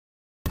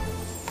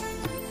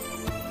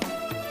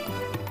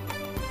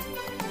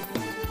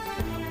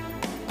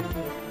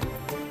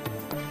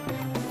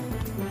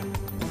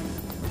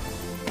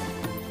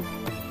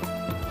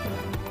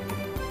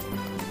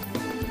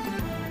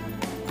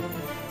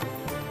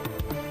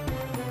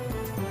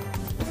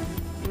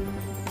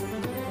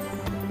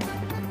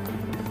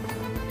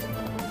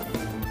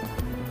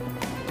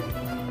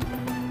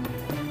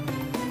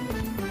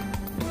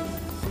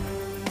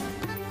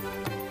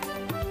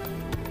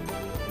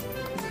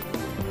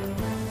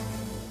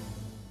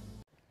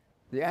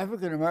The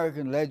African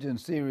American Legend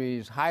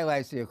series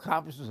highlights the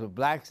accomplishments of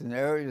blacks in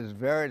areas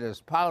varied as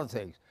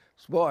politics,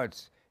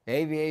 sports,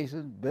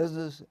 aviation,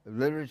 business,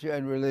 literature,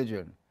 and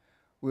religion.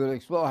 We'll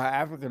explore how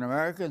African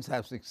Americans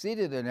have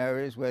succeeded in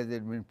areas where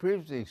they'd been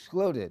previously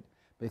excluded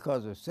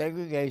because of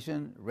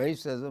segregation,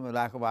 racism, and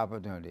lack of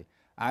opportunity.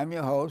 I'm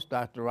your host,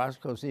 Dr.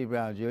 Roscoe C.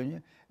 Brown, Jr.,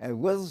 and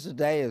with us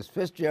today is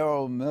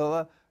Fitzgerald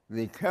Miller,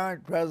 the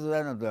current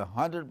president of the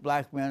 100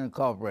 Black Men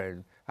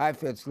Incorporated. Hi,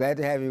 Fitz. Glad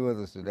to have you with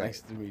us today.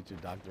 Nice to meet you,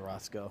 Dr.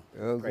 Roscoe.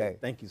 Okay.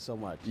 Great. Thank you so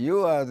much.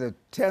 You are the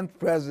 10th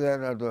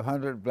president of the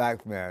 100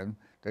 Black Men.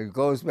 That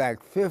goes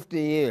back 50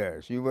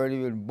 years. You weren't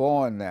even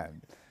born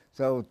then.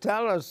 So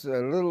tell us a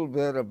little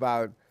bit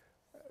about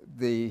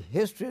the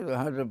history of the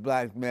 100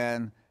 Black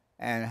Men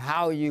and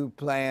how you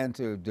plan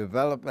to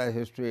develop that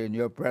history in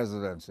your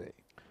presidency.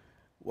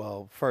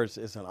 Well, first,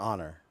 it's an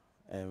honor,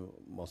 and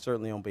most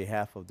certainly on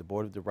behalf of the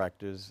board of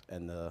directors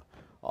and the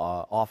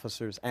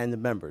officers and the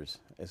members,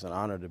 it's an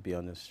honor to be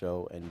on this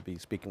show and be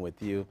speaking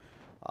with you.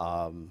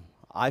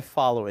 I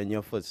follow in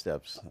your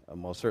footsteps,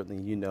 most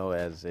certainly you know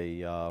as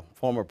a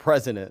former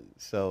president,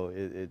 so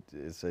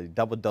it's a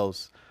double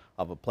dose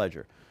of a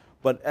pleasure.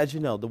 But as you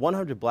know, the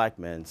 100 Black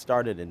Men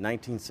started in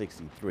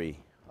 1963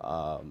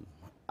 out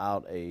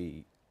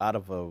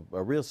of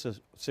a real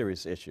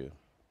serious issue.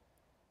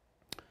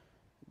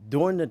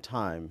 During the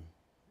time,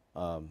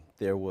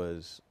 there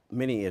was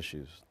many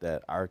issues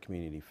that our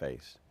community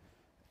faced: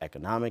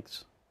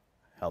 economics,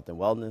 health and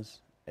wellness,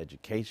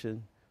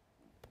 education,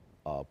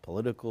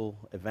 political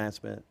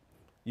advancement,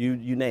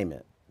 you name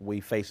it. We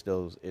faced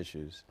those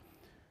issues.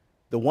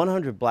 The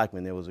 100 Black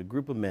Men, there was a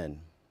group of men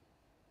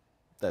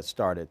that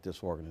started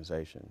this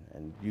organization,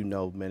 and you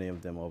know many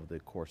of them over the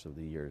course of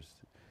the years.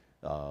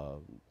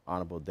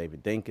 Honorable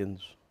David Dinkins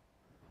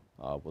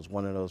was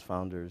one of those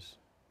founders.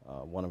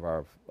 One of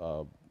our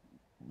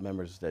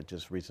members that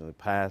just recently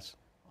passed,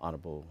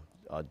 Honorable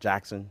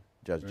Jackson,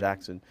 Judge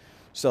Jackson.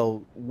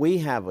 So we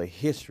have a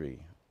history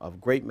of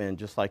great men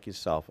just like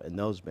yourself and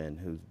those men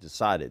who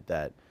decided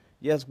that,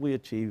 yes, we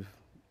achieve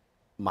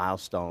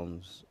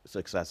milestones,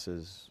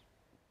 successes,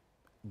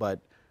 but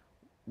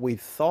we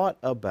thought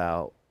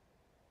about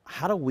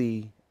how do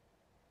we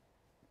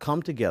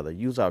come together,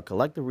 use our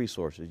collective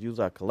resources, use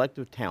our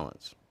collective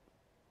talents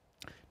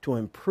to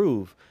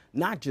improve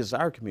not just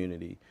our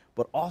community,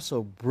 but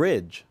also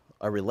bridge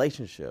a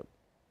relationship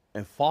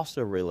and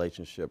foster a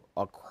relationship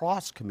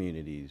across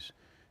communities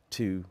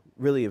to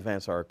really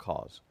advance our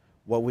cause.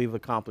 What we've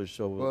accomplished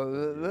over... Well,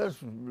 let's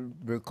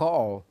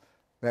recall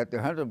that the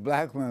 100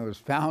 Black Men was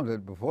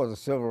founded before the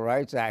Civil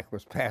Rights Act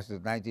was passed in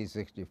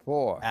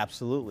 1964.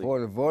 Absolutely. Before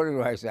the Voting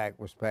Rights Act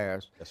was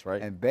passed. That's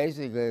right. And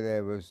basically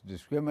there was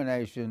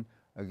discrimination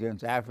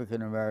against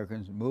African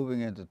Americans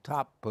moving into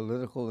top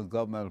political and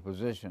governmental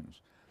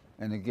positions.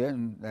 And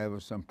again, there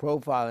was some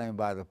profiling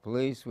by the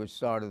police, which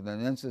started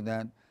an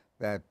incident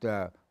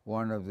that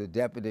one of the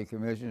deputy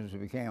commissioners who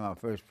became our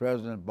first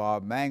president,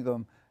 Bob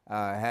Mangum,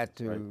 had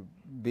to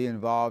be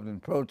involved in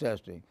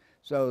protesting.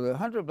 So the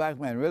 100 Black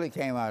Men really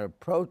came out of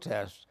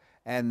protest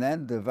and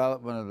then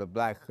development of the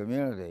black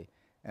community.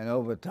 And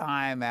over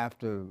time,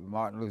 after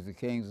Martin Luther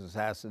King's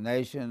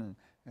assassination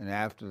and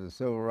after the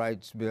Civil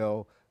Rights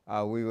Bill,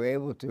 we were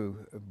able to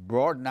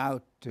broaden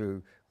out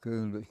to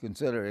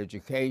consider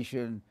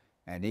education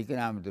and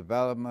economic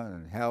development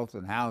and health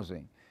and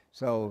housing.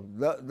 So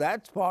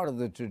that's part of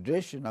the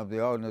tradition of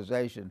the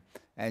organization.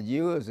 And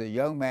you, as a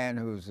young man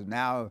who's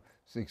now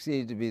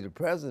succeeded to be the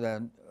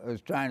president,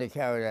 is trying to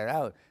carry that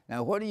out.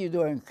 Now, what are you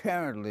doing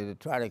currently to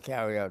try to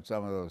carry out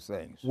some of those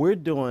things? We're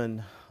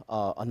doing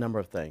a number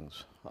of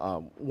things.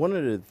 One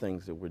of the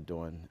things that we're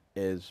doing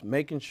is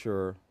making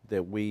sure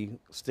that we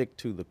stick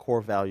to the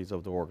core values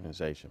of the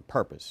organization.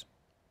 Purpose.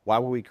 Why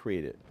were we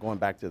created? Going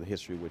back to the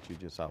history which you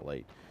just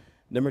outlaid.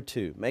 Number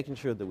two, making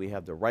sure that we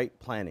have the right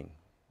planning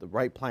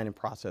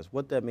process.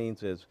 What that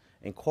means is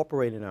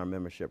incorporating our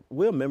membership.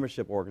 We're a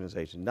membership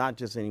organization, not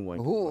just anyone.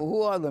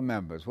 Who are the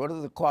members? What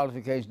are the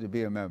qualifications to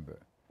be a member?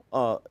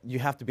 You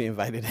have to be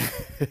invited in.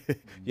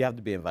 You have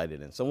to be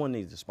invited in. Someone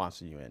needs to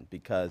sponsor you in,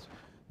 because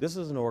this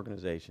is an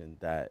organization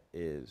that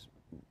is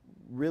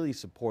really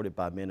supported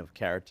by men of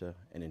character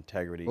and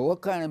integrity. But what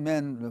kind of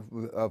men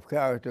of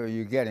character are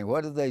you getting?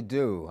 What do they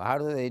do? How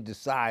do they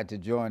decide to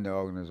join the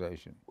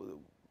organization?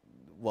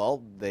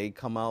 Well, they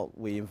come out,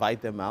 we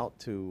invite them out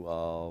to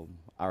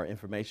our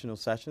informational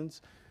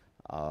sessions.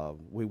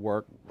 We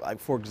work, like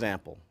for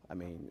example, I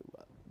mean,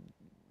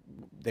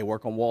 they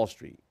work on Wall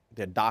Street.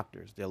 They're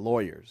doctors, they're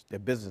lawyers, they're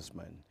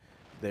businessmen,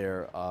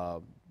 they're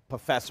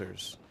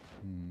professors.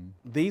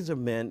 These are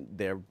men,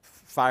 they're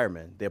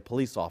firemen, they're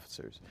police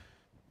officers.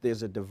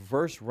 There's a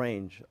diverse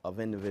range of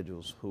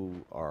individuals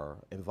who are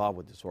involved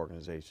with this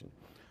organization.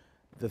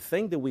 The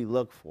thing that we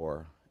look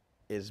for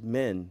is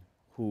men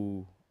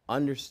who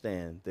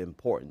understand the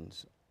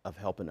importance of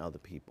helping other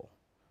people.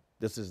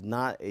 This is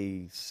not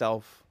a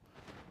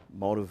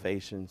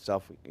self-motivation,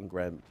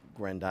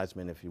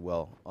 self-aggrandizement, if you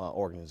will,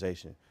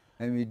 organization.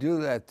 And we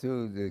do that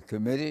through the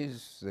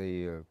committees,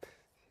 the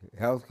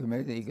Health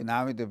Committee, the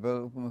Economic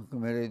Development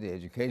Committee, the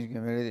Education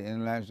Committee, the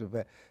International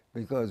Affairs,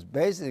 because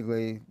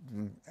basically,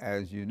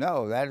 as you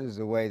know, that is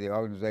the way the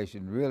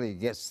organization really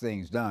gets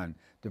things done.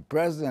 The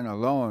president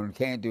alone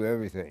can't do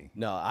everything.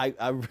 No,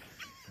 I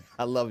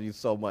love you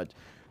so much.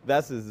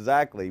 That's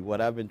exactly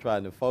what I've been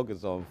trying to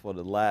focus on for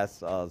the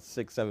last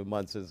 6, 7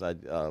 months since I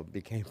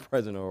became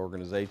president of the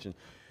organization.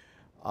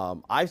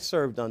 I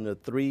served under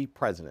 3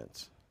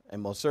 presidents,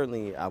 and most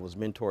certainly I was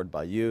mentored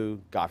by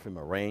you, Godfrey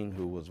Moraine,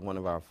 who was one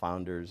of our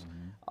founders.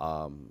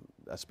 I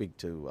speak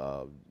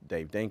to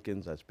Dave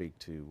Dinkins, I speak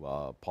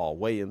to Paul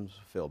Williams,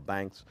 Phil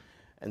Banks,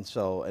 and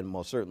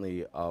most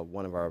certainly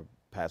one of our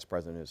past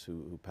presidents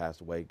who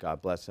passed away,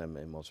 God bless him,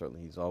 and most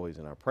certainly he's always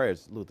in our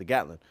prayers, Luther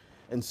Gatlin.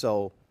 And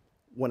so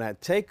when I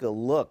take a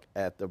look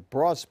at the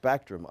broad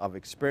spectrum of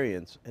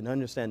experience and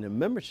understand the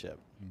membership,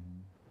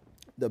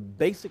 the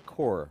basic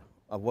core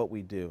of what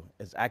we do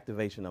is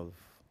activation of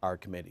our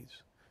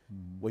committees.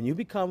 When you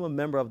become a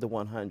member of the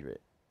 100,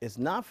 it's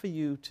not for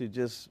you to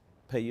just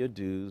pay your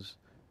dues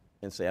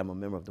and say, I'm a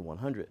member of the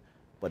 100,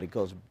 but it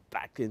goes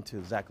back into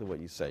exactly what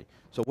you say.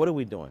 So what are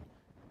we doing?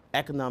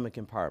 Economic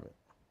empowerment.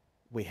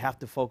 We have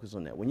to focus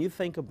on that. When you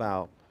think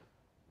about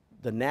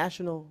the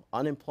national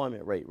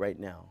unemployment rate right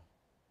now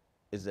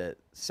is at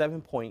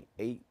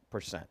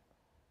 7.8%.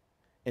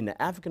 In the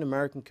African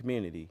American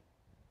community,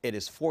 it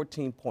is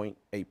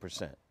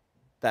 14.8%.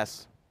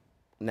 That's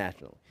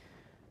national.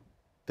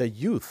 The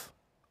youth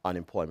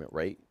unemployment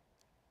rate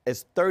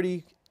is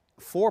 34%.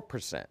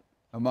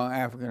 Among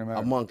African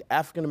Americans? Among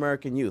African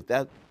American youth.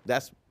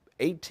 That's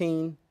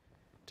 18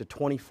 to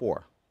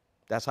 24.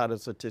 That's how the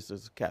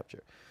statistics are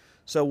captured.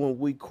 So when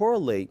we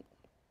correlate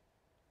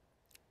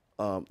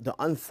the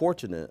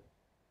unfortunate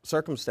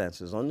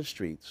circumstances on the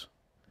streets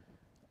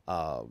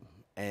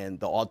and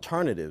the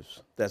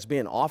alternatives that's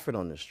being offered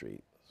on the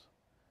streets,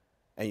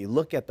 and you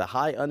look at the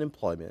high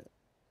unemployment,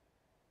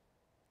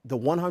 the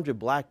 100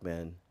 black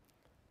men,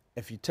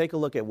 if you take a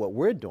look at what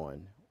we're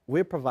doing,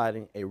 we're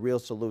providing a real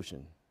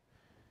solution.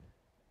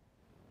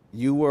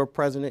 You were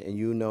president and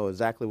you know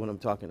exactly what I'm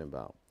talking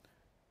about.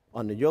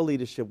 Under your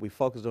leadership, we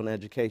focused on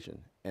education.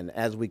 And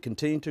as we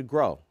continue to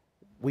grow,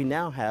 we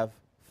now have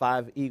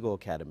 5 Eagle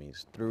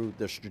Academies through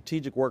the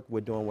strategic work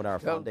we're doing with our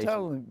foundation.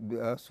 Tell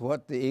us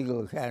what the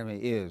Eagle Academy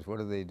is. What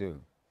do they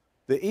do?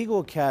 The Eagle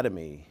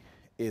Academy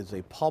is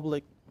a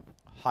public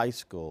high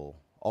school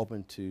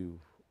open to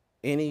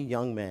any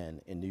young man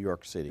in New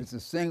York City. It's a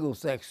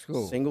single-sex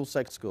school.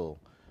 Single-sex school.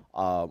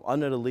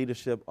 Under the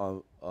leadership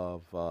of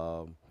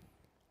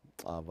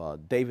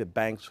David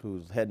Banks,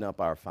 who's heading up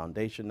our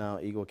foundation now,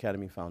 Eagle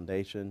Academy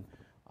Foundation.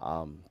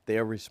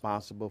 They're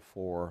responsible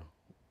for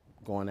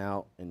going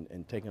out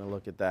and taking a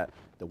look at that.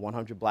 The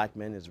 100 Black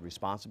Men is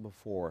responsible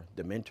for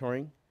the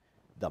mentoring,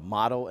 the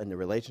model and the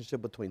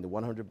relationship between the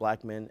 100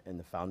 Black Men and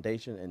the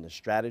foundation and the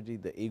strategy,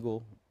 the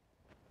Eagle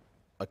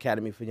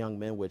Academy for Young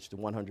Men, which the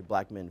 100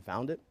 Black Men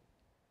founded.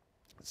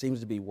 It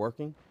seems to be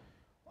working.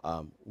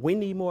 We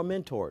need more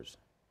mentors.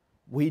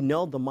 We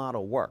know the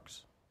model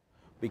works.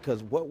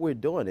 Because what we're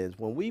doing is,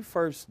 when we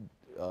first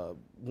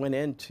went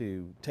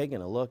into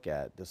taking a look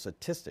at the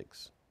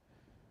statistics,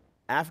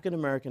 African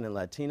American and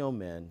Latino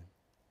men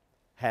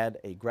had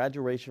a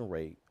graduation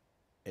rate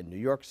in New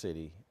York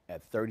City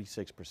at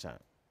 36%.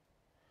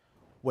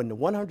 When the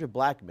 100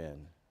 black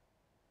men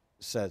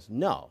says,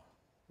 no,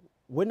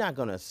 we're not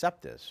going to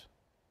accept this,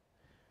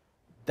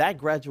 that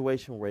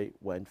graduation rate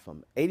went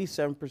from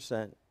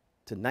 87%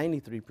 to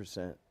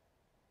 93%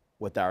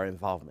 with our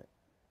involvement.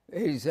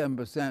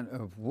 87%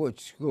 of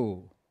which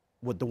school?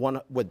 With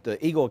the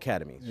Eagle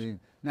Academies.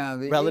 Now,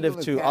 the relative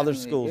Eagle to Academy other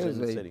schools in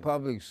the is city. a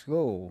public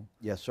school.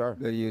 Yes, sir.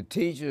 Your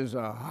teachers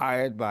are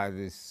hired by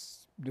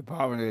this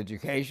Department of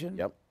Education.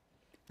 Yep.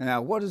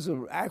 Now, what is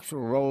the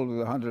actual role of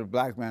the 100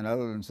 black men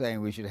other than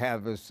saying we should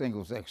have this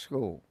single-sex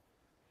school?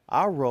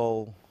 Our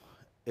role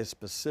is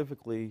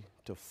specifically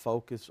to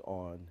focus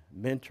on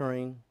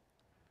mentoring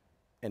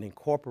and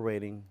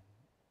incorporating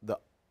the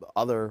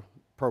other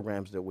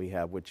programs that we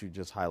have, which you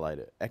just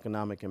highlighted: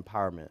 economic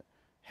empowerment,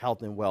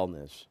 health and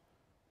wellness,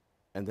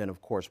 and then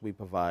of course we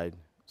provide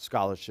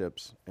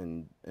scholarships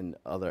and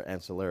other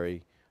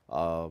ancillary,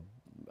 I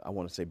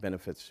want to say,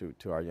 benefits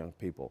to our young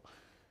people.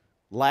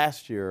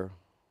 Last year,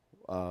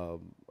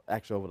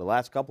 actually over the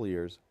last couple of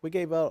years, we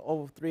gave out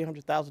over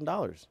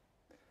 $300,000.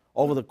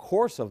 Over the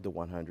course of the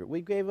 100,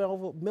 we gave out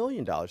over $1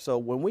 million. So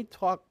when we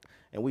talk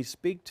and we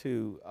speak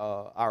to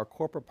our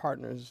corporate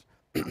partners,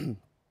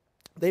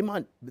 they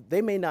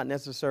may not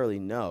necessarily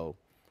know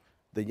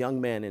the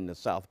young man in the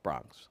South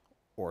Bronx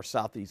or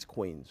Southeast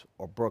Queens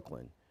or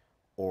Brooklyn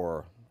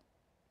or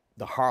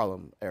the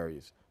Harlem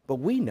areas, but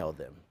we know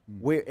them.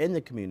 We're in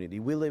the community,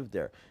 we live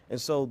there. And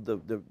so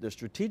the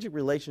strategic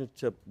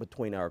relationship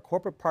between our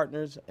corporate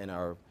partners and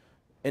our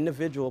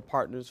individual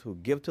partners who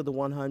give to the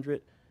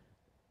 100,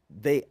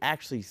 they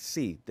actually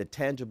see the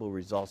tangible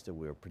results that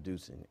we're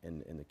producing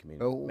in the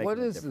community. What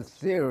is the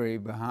theory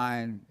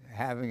behind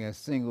having a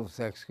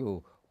single-sex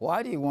school?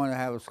 Why do you want to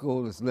have a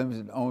school that's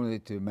limited only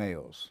to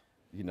males?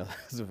 You know,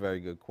 that's a very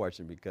good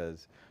question,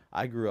 because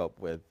I grew up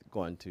with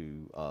going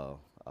to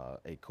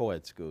a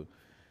co-ed school.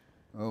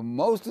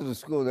 Most of the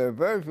schools, there are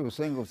very few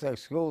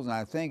single-sex schools, and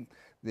I think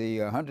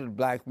the 100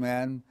 Black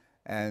Men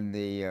and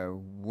the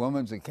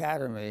Women's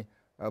Academy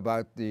are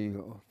about the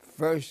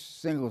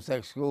first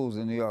single-sex schools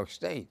in New York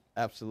State.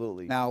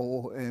 Absolutely. Now,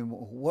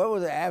 what were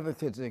the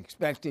advocates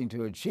expecting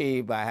to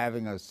achieve by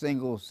having a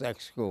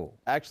single-sex school?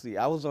 Actually,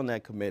 I was on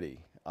that committee.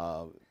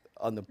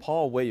 Under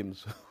Paul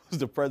Williams, who was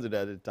the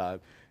president at the time,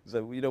 he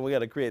said, you know, we got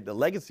to create the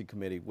Legacy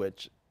Committee,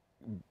 which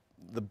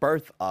the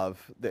birth of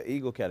the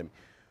Eagle Academy.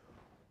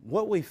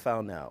 What we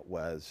found out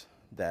was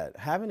that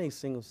having a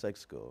single-sex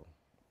school,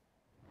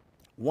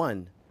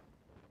 one,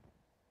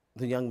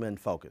 the young men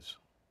focus.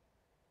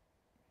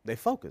 They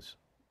focus.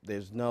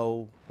 There's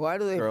no. Why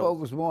do they girls.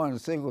 focus more on the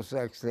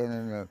single-sex than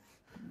in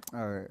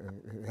a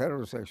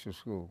heterosexual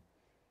school?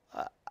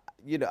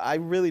 You know, I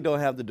really don't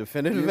have the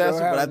definitive You don't answer,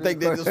 but I have think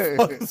they the- just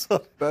focus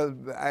on.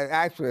 But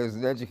actually, as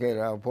an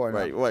educator, I'll point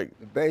Right, out,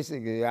 right.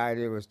 basically the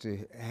idea was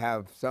to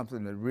have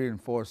something that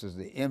reinforces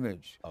the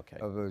image Okay.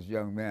 of those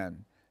young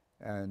men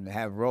and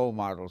have role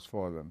models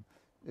for them.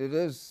 It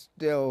is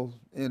still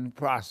in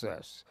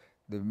process.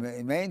 The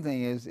main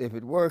thing is, if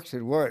it works,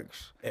 it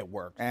works. It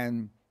works.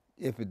 And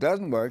if it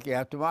doesn't work, you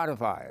have to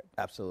modify it.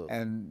 Absolutely.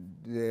 And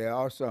there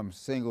are some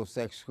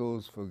single-sex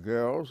schools for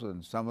girls,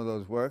 and some of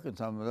those work and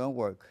some of them don't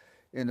work.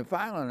 In the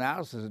final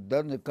analysis,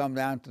 doesn't it come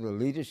down to the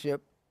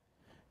leadership?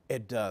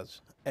 It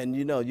does. And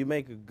you know, you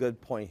make a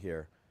good point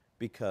here,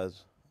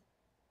 because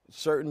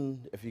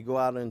if you go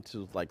out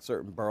into like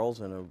certain boroughs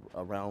and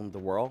around the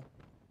world,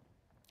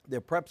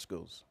 they're prep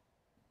schools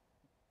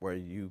where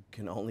you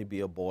can only be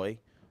a boy,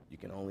 you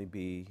can only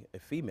be a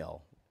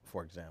female,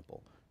 for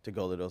example, to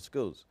go to those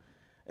schools.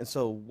 And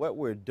so what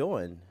we're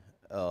doing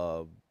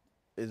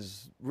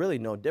is really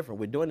no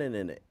different. We're doing it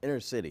in the inner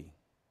city,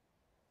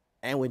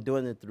 and we're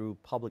doing it through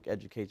public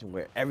education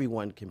where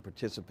everyone can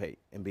participate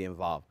and be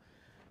involved.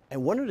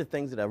 And one of the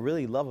things that I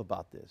really love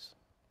about this,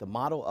 the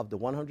model of the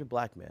 100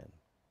 Black Men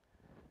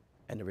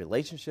and the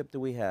relationship that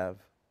we have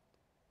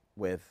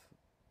with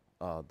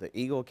the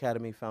Eagle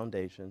Academy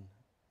Foundation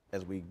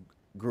as we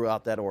grew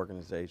out that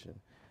organization,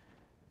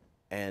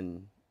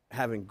 and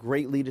having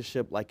great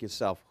leadership like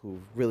yourself who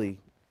really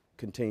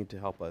continue to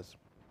help us,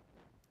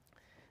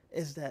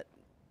 is that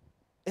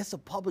it's a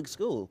public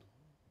school.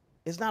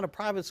 It's not a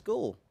private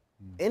school.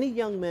 Any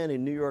young man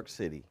in New York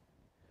City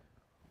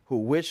who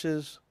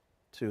wishes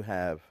to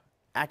have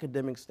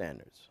academic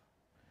standards,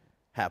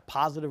 have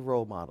positive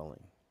role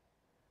modeling,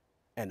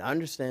 and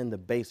understand the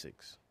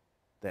basics,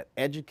 that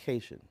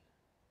education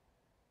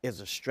is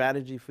a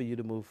strategy for you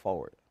to move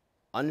forward,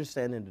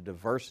 understanding the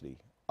diversity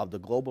of the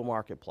global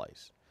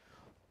marketplace,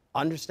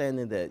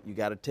 understanding that you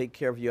got to take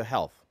care of your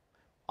health,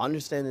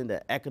 understanding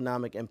that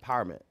economic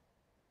empowerment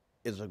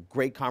is a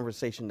great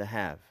conversation to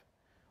have,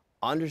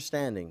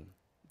 understanding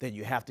that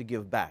you have to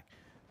give back.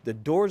 The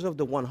doors of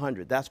the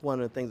 100, that's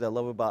one of the things I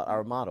love about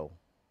our motto,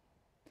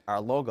 our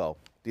logo,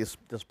 this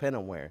pen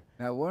I'm wearing.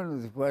 Now, one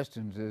of the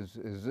questions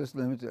is this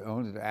limited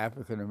only to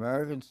African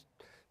Americans?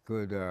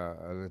 Could a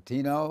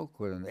Latino,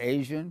 could an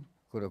Asian,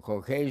 could a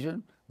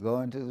Caucasian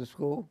go into the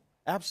school?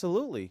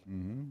 Absolutely.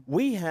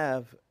 We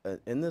have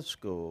in this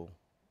school,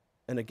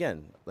 and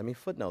again, let me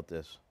footnote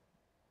this,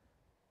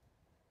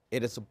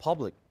 it is a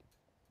public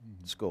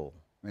school.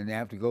 And they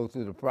have to go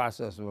through the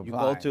process of You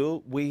applying. go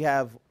to, we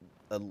have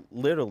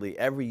literally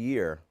every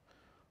year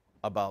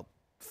about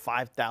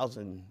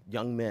 5,000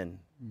 young men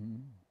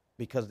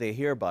because they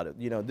hear about it.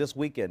 You know, this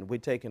weekend we're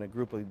taking a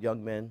group of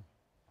young men,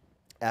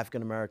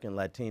 African American,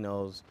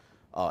 Latinos,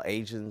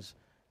 Asians,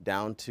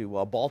 down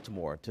to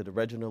Baltimore, to the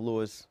Reginald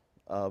Lewis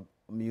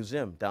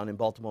Museum down in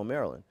Baltimore,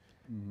 Maryland.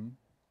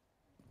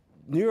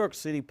 New York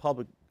City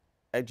public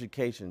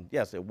education,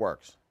 yes, it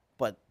works.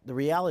 But the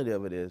reality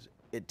of it is,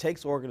 it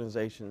takes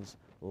organizations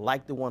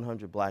like the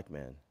 100 Black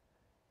Men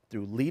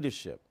through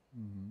leadership,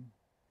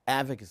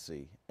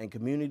 advocacy, and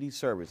community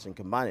service, and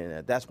combining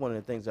that. That's one of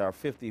the things that our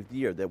 50th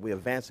year that we're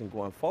advancing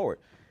going forward,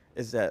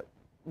 is that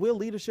we're a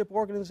leadership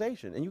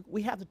organization, and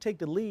we have to take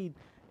the lead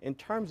in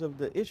terms of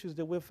the issues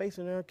that we're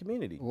facing in our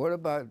community. What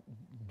about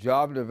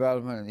job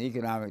development and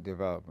economic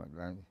development?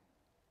 Right?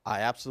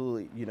 I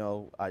absolutely, you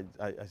know, I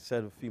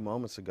said a few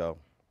moments ago,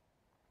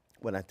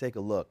 when I take a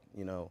look,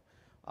 you know,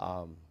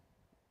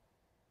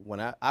 when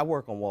I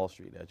work on Wall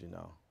Street, as you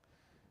know,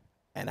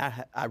 and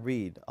I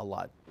read a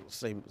lot,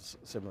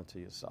 similar to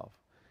yourself.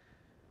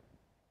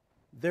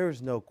 There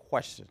is no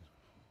question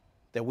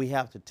that we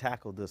have to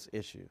tackle this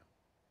issue.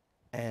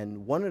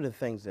 And one of the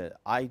things that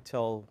I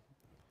tell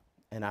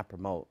and I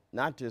promote,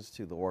 not just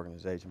to the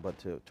organization, but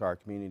to our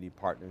community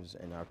partners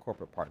and our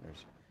corporate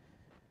partners,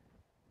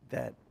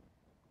 that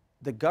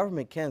the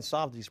government can't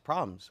solve these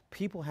problems.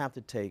 People have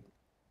to take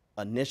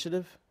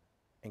initiative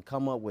and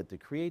come up with the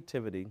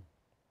creativity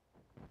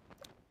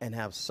and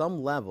have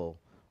some level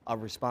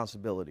of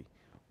responsibility.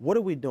 What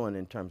are we doing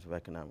in terms of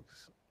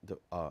economics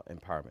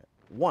empowerment?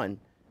 One,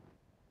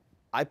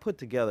 I put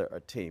together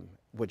a team,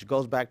 which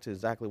goes back to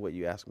exactly what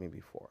you asked me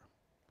before.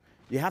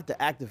 You have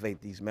to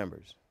activate these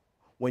members.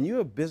 When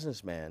you're a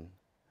businessman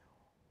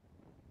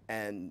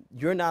and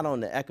you're not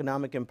on the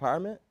Economic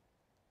Empowerment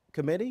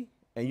Committee,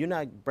 and you're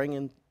not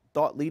bringing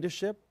thought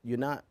leadership, you're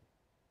not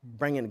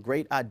bringing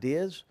great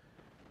ideas,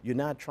 you're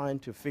not trying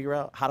to figure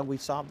out how do we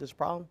solve this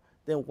problem,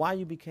 then why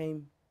you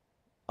became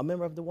a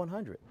member of the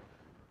 100?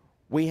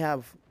 We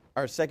have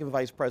our second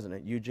vice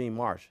president, Eugene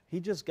Marsh. He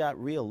just got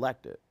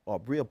reelected,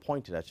 or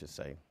reappointed, I should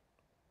say,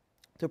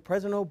 to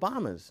President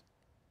Obama's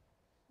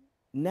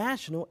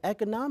National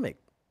Economic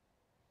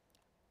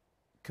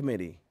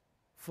Committee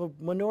for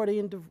Minority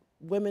and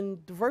Women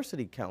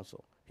Diversity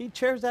Council. He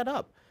chairs that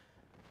up.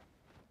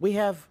 We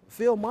have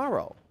Phil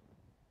Morrow,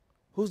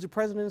 who's the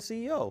president and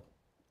CEO,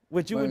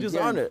 which you were just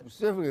honored.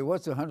 Specifically,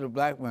 what's 100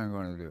 black men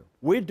going to do?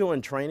 We're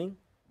doing training.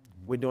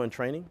 We're doing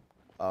training.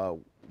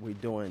 We're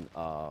doing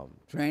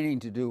Training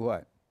to do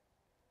what?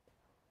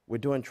 We're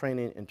doing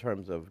training in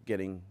terms of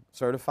getting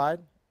certified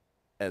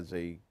as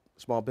a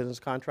small business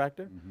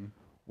contractor. Mm-hmm.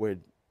 We're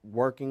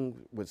working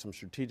with some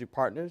strategic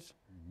partners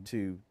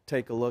to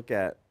take a look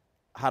at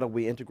how do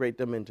we integrate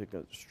them into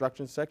the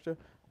construction sector.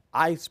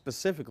 I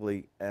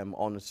specifically am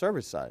on the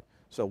service side.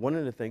 So one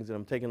of the things that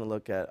I'm taking a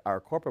look at our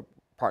corporate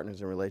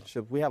partners and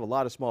relationships, we have a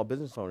lot of small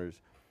business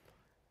owners.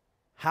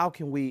 How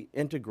can we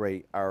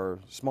integrate our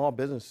small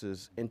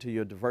businesses into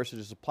your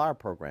diversity supplier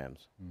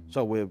programs? Mm-hmm.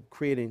 So we're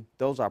creating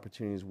those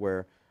opportunities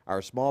where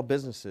our small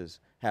businesses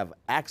have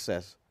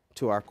access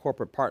to our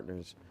corporate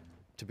partners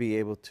to be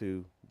able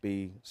to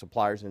be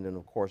suppliers, and then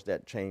of course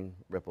that chain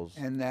ripples.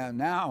 And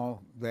now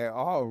there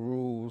are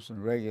rules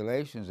and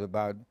regulations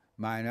about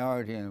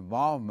minority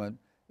involvement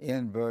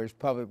in various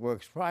public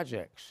works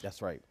projects.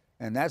 That's right.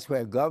 And that's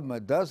where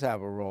government does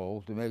have a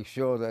role to make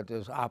sure that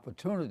there's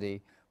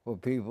opportunity for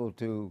people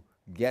to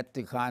get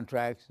the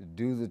contracts,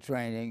 do the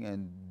training,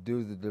 and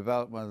do the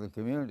development of the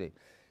community.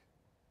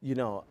 You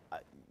know,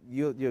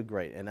 you're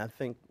great, and I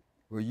think...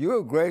 Well,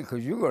 you're great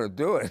because you're going to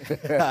do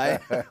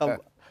it.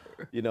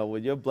 You know,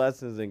 with your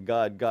blessings and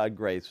God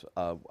grace,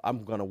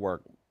 I'm going to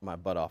work my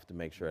butt off to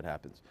make sure it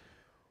happens.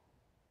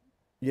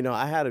 You know,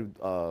 I had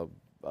a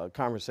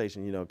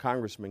conversation, you know,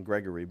 Congressman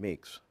Gregory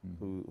Meeks,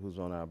 who's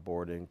on our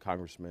board, and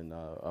Congressman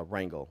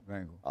Rangel.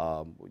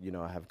 You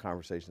know, I have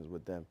conversations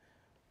with them.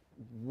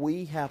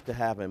 We have to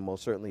have, and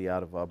most certainly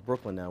out of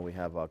Brooklyn now, we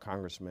have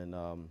Congressman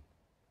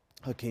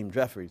Hakeem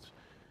Jeffries.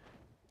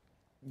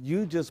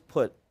 You just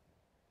put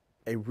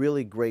a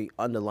really great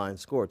underlying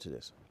score to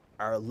this.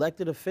 Our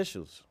elected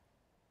officials,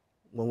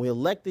 when we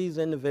elect these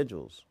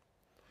individuals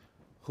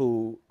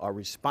who are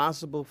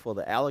responsible for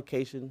the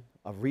allocation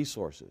of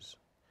resources,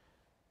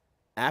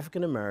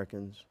 African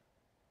Americans,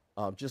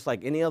 just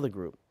like any other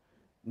group,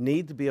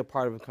 need to be a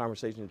part of a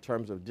conversation in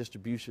terms of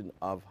distribution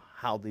of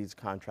how these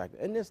contracts,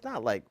 and it's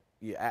not like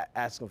you're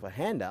asking for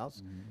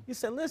handouts. You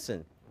said,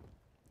 listen,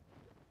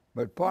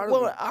 but part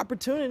of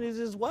opportunities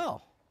as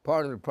well.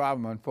 Part of the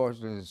problem,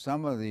 unfortunately, is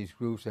some of these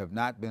groups have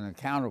not been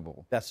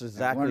accountable. That's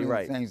exactly right.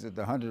 One of the things that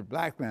the 100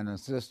 black men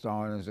insist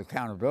on is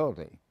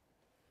accountability.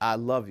 I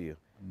love you.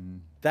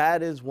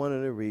 That is one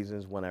of the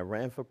reasons when I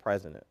ran for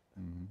president,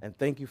 and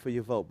thank you for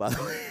your vote, by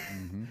the way,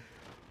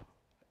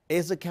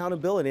 is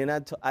accountability. And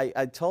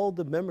I told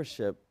the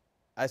membership,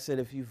 I said,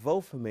 if you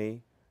vote for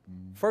me,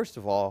 first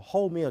of all,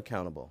 hold me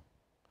accountable.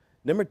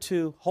 Number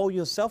two, hold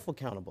yourself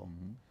accountable.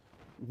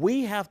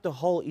 We have to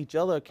hold each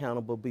other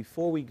accountable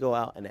before we go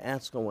out and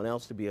ask someone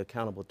else to be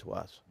accountable to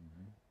us.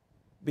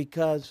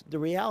 Because the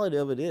reality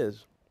of it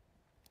is,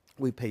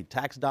 we pay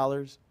tax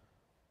dollars,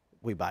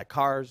 we buy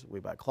cars, we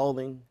buy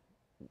clothing,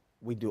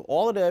 we do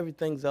all of the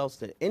everything else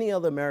that any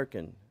other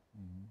American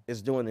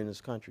is doing in this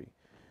country.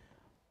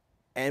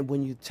 And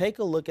when you take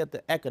a look at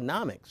the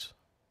economics,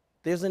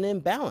 there's an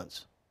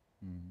imbalance.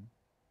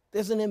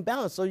 There's an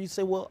imbalance. So you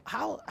say, well,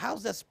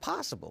 how's that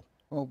possible?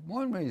 Well,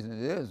 one reason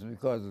it is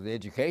because of the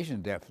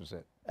education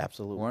deficit.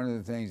 Absolutely. One of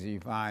the things that you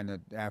find that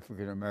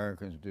African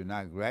Americans do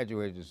not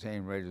graduate at the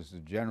same rate as the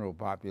general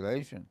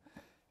population.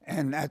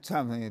 And that's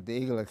something that the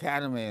Eagle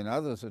Academy and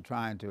others are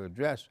trying to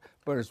address.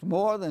 But it's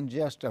more than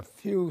just a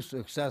few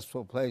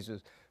successful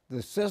places.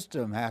 The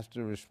system has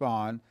to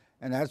respond,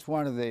 and that's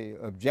one of the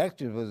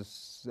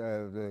objectives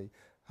of the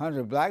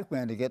 100 black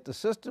men, to get the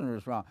system to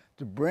respond,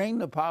 to bring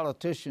the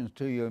politicians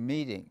to your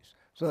meetings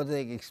so that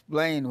they can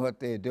explain what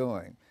they're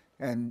doing.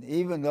 And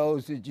even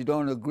those that you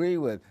don't agree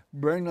with,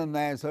 bring them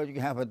there so you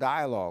can have a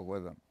dialogue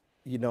with them.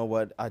 You know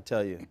what, I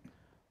tell you,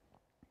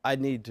 I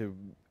need to,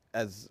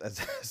 as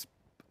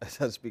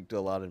I speak to a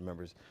lot of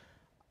members,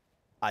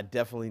 I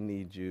definitely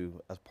need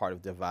you as part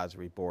of the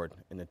advisory board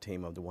and the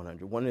team of the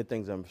 100. One of the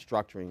things I'm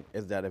structuring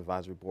is that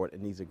advisory board,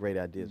 and these are great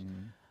ideas.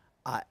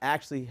 I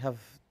actually have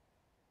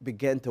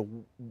begun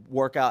to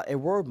work out a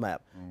roadmap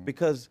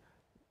because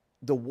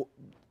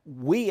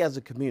we as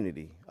a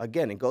community,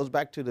 again, it goes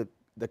back to the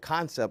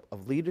concept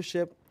of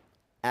leadership,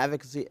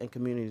 advocacy, and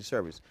community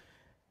service.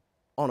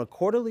 On a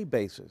quarterly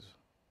basis,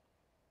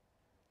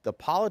 the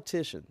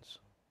politicians,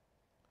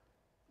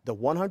 the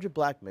 100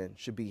 black men,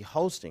 should be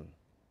hosting,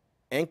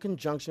 in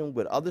conjunction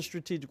with other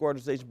strategic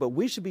organizations, but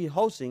we should be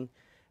hosting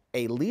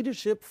a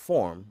leadership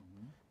forum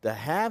to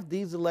have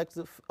these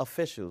elected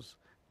officials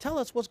Tell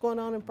us what's going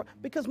on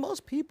because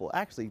most people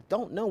actually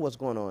don't know what's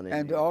going on in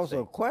And New to York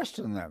also State.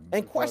 question them.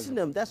 And because question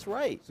them. That's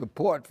right.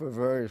 support for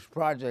various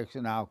projects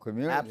in our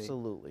community.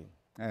 Absolutely.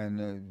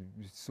 And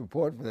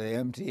support for the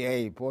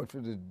MTA, support for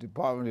the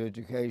Department of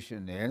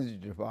Education, the Energy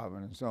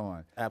Department, and so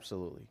on.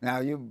 Absolutely.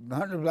 Now,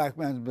 100 Black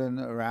Men's been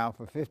around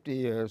for 50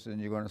 years, and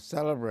you're going to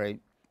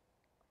celebrate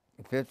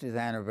the 50th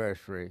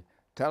anniversary.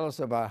 Tell us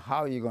about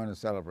how you're going to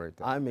celebrate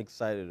that. I'm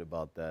excited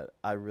about that.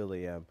 I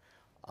really am.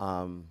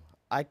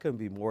 I couldn't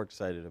be more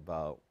excited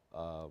about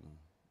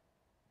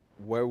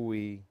where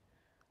we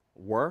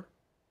were,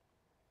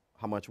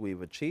 how much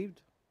we've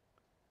achieved,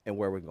 and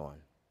where we're going.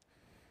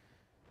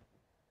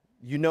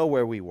 You know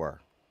where we were,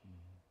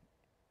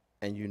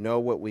 and you know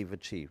what we've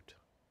achieved,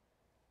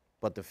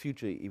 but the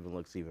future even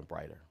looks even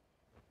brighter.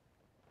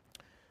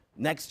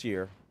 Next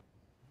year,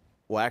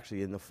 well,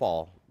 actually in the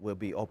fall, we'll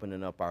be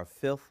opening up our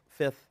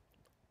fifth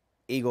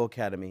Eagle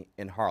Academy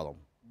in Harlem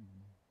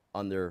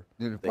under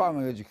the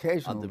Department of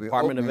Education will be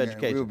Department of opening it,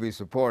 Education. We'll be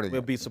supporting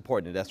We'll it. be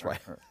supporting it, that's right.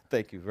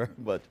 Thank you very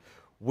much.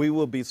 We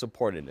will be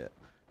supporting it.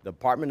 The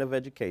Department of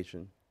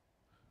Education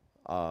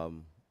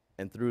and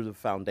through the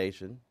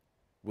foundation,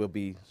 we'll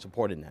be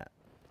supporting that.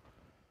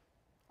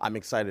 I'm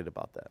excited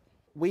about that.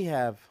 We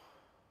have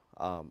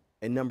a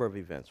number of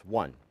events.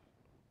 One,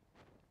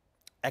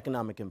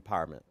 Economic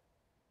Empowerment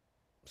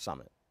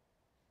Summit,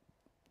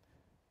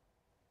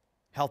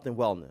 Health and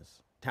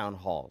Wellness, Town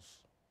Halls,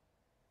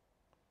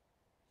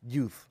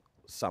 Youth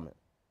Summit,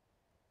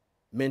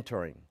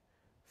 Mentoring,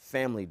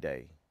 Family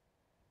Day,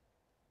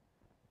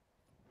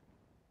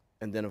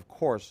 and then of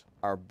course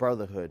our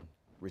Brotherhood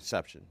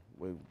reception.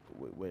 We're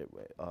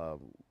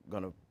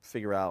going to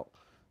figure out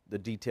the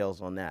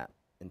details on that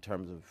in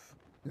terms of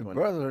the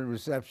Brotherhood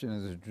reception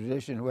is a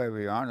tradition where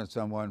we honor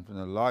someone from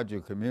the larger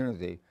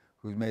community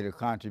who's made a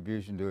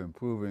contribution to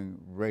improving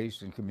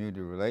race and community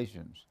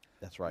relations.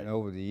 That's right. And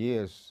over the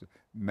years,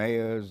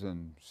 mayors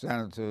and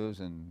senators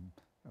and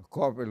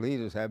corporate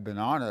leaders have been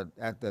honored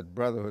at that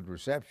Brotherhood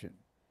reception.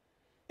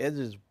 It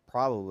is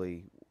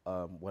probably,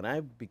 when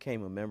I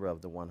became a member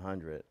of the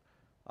 100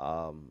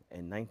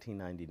 in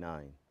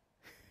 1999,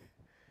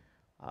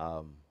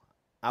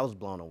 I was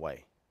blown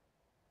away.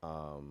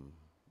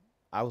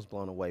 I was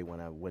blown away when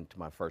I went to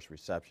my first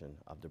reception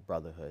of the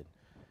Brotherhood,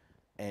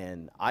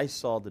 and I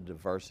saw the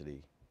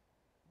diversity.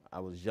 I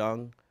was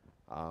young.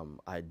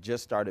 I had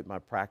just started my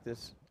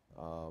practice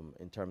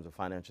in terms of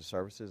financial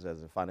services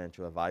as a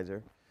financial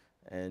advisor,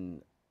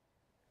 and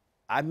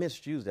I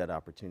misused that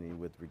opportunity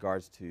with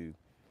regards to,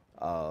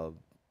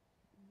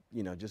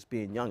 just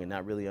being young and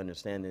not really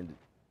understanding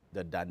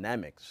the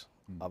dynamics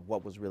of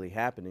what was really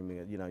happening.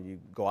 You know,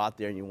 you go out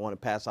there and you want to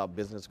pass out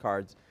business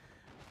cards,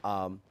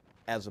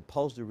 as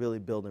opposed to really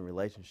building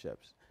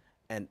relationships.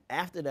 And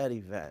after that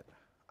event,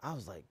 I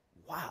was like,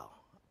 wow.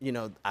 You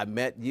know, I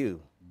met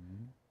you.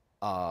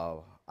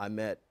 I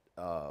met,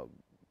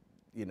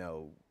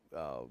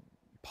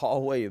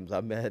 Paul Williams.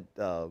 I met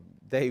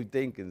Dave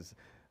Dinkins,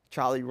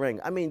 Charlie Ring.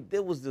 I mean,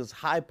 there was this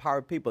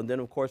high-powered people. And then,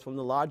 of course, from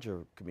the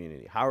larger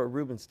community, Howard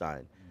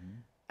Rubenstein.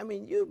 I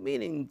mean, you're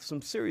meeting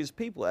some serious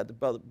people at the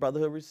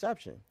Brotherhood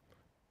reception.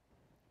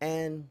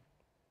 And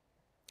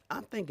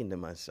I'm thinking to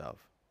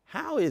myself,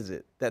 how is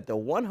it that the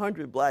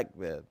 100 Black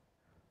men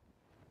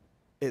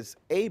is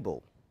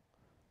able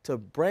to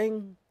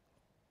bring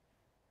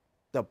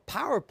the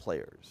power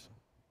players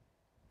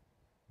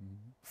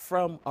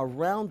from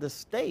around the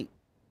state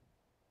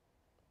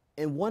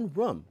in one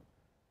room?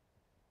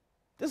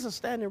 This is a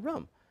standing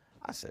room.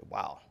 I said,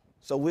 wow.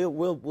 So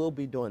we'll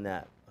be doing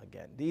that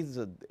again. These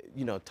are,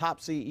 top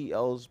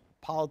CEOs,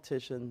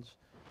 politicians,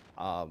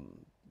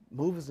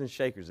 movers and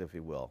shakers, if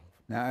you will.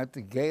 Now, at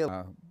the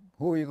gala,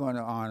 who are you going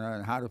to honor,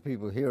 and how do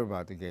people hear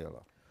about the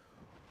gala?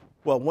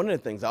 Well, one of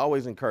the things I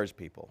always encourage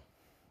people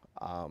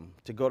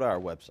to go to our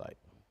website,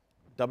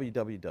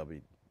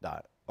 www.ohbm.org.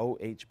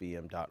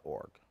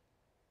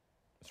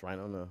 It's right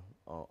on the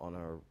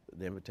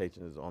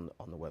invitation is on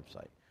the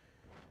website.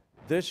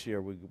 This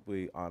year we'll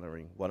be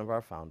honoring one of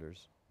our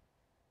founders,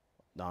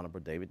 the Honorable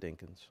David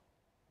Dinkins,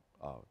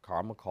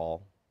 Carl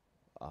McCall,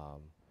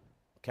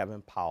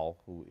 Kevin Powell,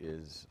 who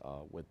is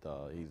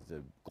he's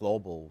the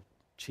global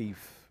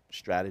chief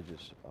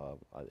strategist,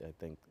 I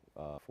think,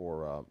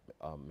 for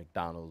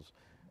McDonald's,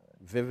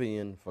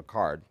 Vivian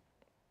Facard,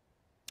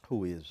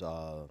 who is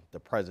the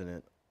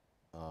president,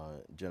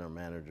 general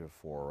manager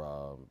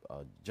for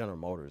General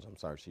Motors. I'm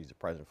sorry, she's the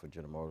president for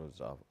General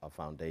Motors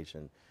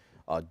Foundation.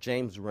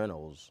 James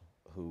Reynolds,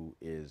 who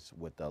is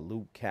with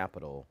Loop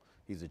Capital.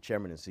 He's the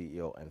chairman and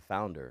CEO and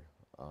founder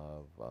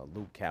of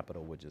Loop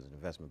Capital, which is an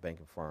investment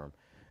banking firm.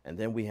 And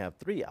then we have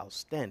three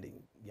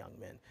outstanding young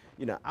men.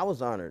 You know, I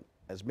was honored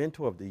as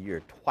Mentor of the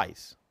Year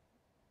twice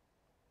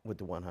with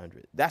the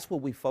 100. That's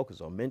what we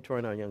focus on,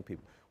 mentoring our young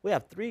people. We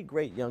have three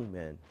great young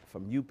men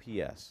from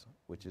UPS,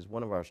 which is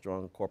one of our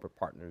strong corporate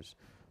partners.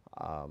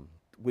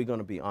 We're going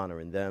to be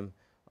honoring them.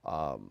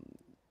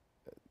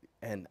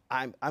 And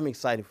I'm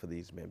excited for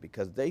these men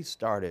because they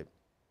started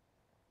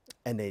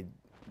and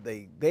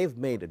they've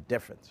made a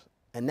difference.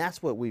 And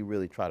that's what we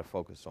really try to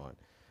focus on.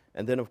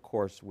 And then, of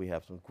course, we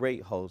have some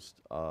great hosts,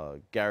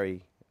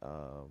 Gary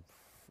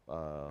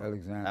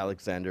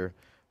Alexander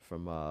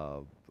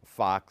from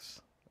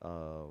Fox.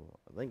 I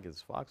think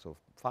it's Fox or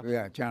Fox.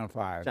 Yeah, Channel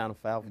 5. Channel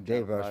 5. And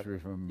Dave Usher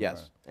from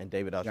yes, and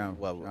David Usher. Channel,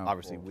 Well, Channel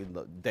obviously 4. we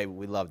love David.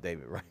 We love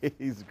David, right?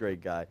 He's a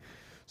great guy.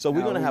 So we're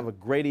Now going to have a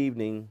great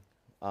evening,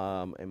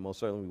 and most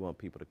certainly we want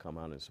people to come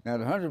out and support. Now,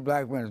 the 100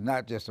 Black Men is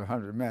not just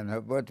 100 men.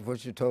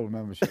 What's your total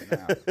membership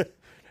now?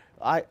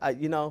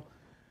 You know,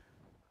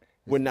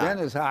 we're It's not.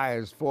 been as high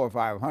as 400 or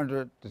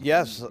 500. It's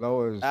Yes, as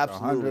low as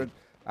absolutely. 100.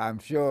 I'm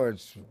sure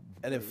it's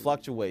And it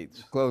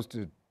fluctuates. close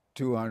to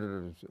 200.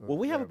 Or Well,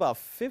 we have whatever. about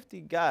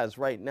 50 guys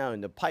right now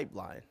in the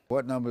pipeline.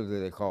 What number do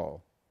they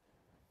call?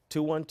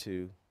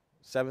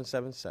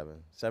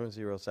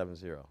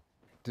 212-777-7070.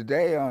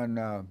 Today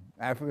on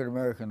African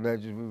American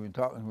Legends, we've been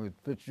talking with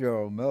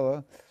Fitzgerald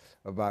Miller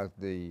about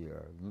the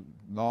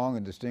long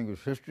and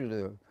distinguished history of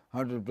the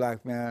 100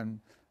 Black Men,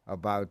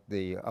 about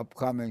the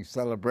upcoming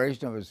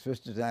celebration of his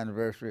 50th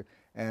anniversary,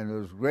 and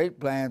those great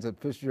plans that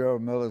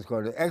Fitzgerald Miller is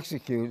going to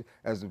execute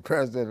as the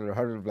president of the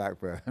 100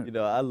 Black Men. You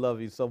know, I love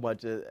you so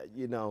much.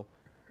 You know,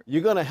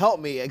 you're going to help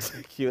me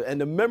execute,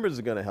 and the members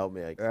are going to help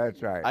me execute.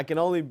 That's right. I can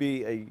only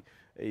be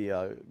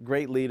a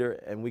great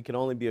leader, and we can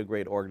only be a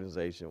great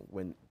organization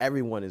when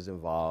everyone is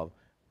involved,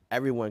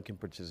 everyone can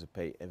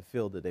participate and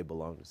feel that they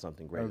belong to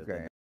something greater than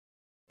Okay.